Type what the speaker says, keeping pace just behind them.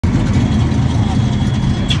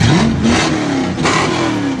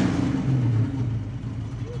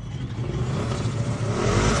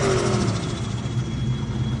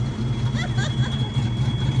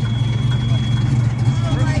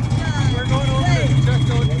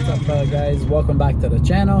guys? Welcome back to the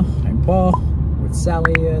channel. I'm Paul with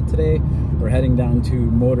Sally today. We're heading down to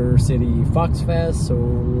Motor City FOXFEST, so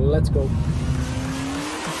let's go.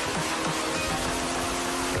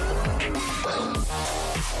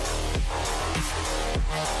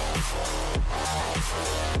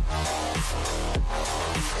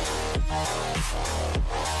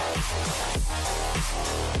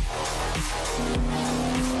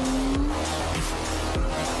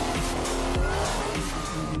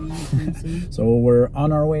 So we're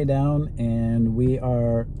on our way down, and we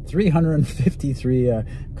are 353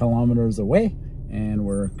 kilometers away, and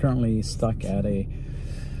we're currently stuck at a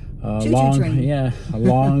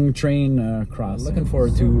long train crossing. Looking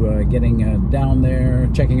forward to getting down there,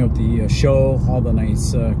 checking out the show, all the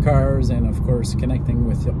nice cars, and of course connecting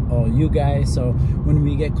with all you guys. So when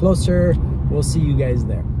we get closer, we'll see you guys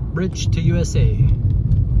there. Bridge to USA.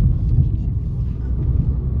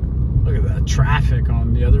 Look at that traffic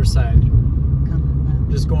on the other side.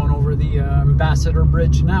 Just going over the Ambassador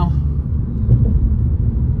Bridge now.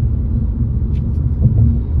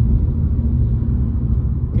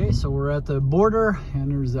 Okay, so we're at the border,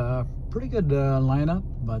 and there's a pretty good lineup,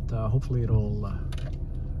 but hopefully it'll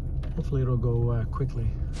go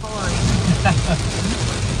quickly. Pouring.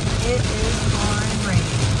 It is pouring rain.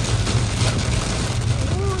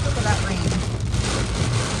 Ooh, look at that rain.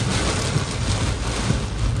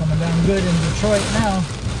 Coming down good in Detroit now.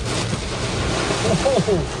 Whoa.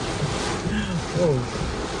 Whoa.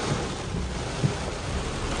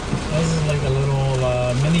 This is like a little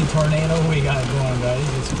mini tornado we got going, guys.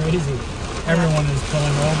 It's crazy. Everyone is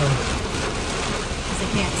pulling over. Because they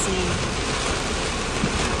can't see.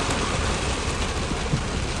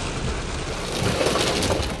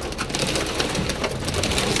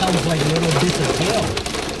 Sounds like little bits of hail.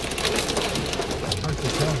 Hard to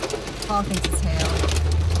tell. Paul thinks it's hail.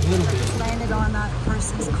 A little bit. It's landed on that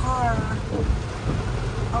person's car.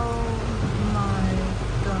 Oh my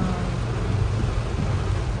God.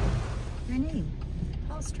 Your name?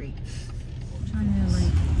 Paul Street. I'm trying to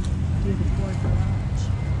like do the Ford garage.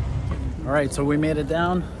 All right, so we made it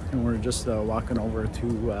down, and we're just walking over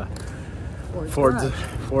to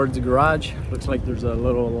Ford's garage. Looks like there's a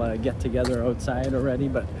little get together outside already,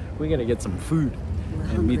 but we gotta get some food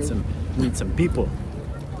and meet some people.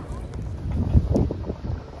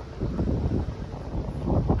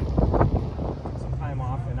 Some time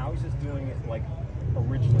off, and I was just doing it like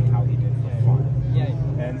originally how he did for fun. Yeah.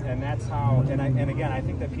 And that's how. And again, I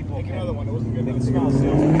think that people can. Another one. It wasn't good. They can smell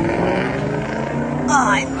sales. Oh,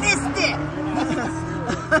 I missed it.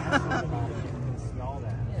 Smell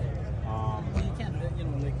that. Well, you can't, you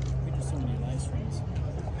know, like we do so many live streams.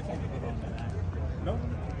 I think we could run that. Nope.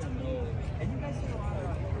 And you guys see a lot of.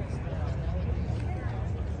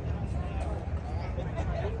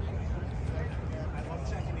 I love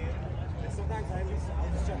checking in. And sometimes I'll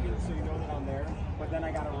just check in so you know that I'm there. But then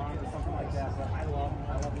I got to run or something like that. But I love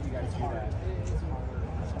that you guys do that.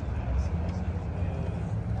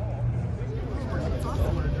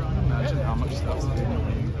 Imagine how much stuff's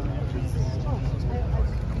doing.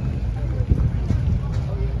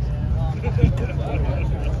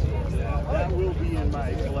 That will be in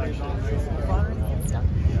my collection.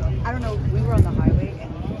 I don't know, we were on the highway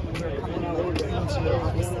and we were coming out into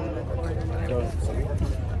obviously the corridor.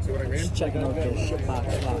 See what I mean? Just checking out those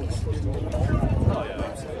shitbox locks.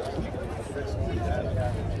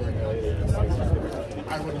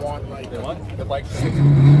 I would want like the Good luck.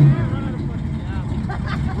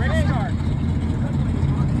 Ready start.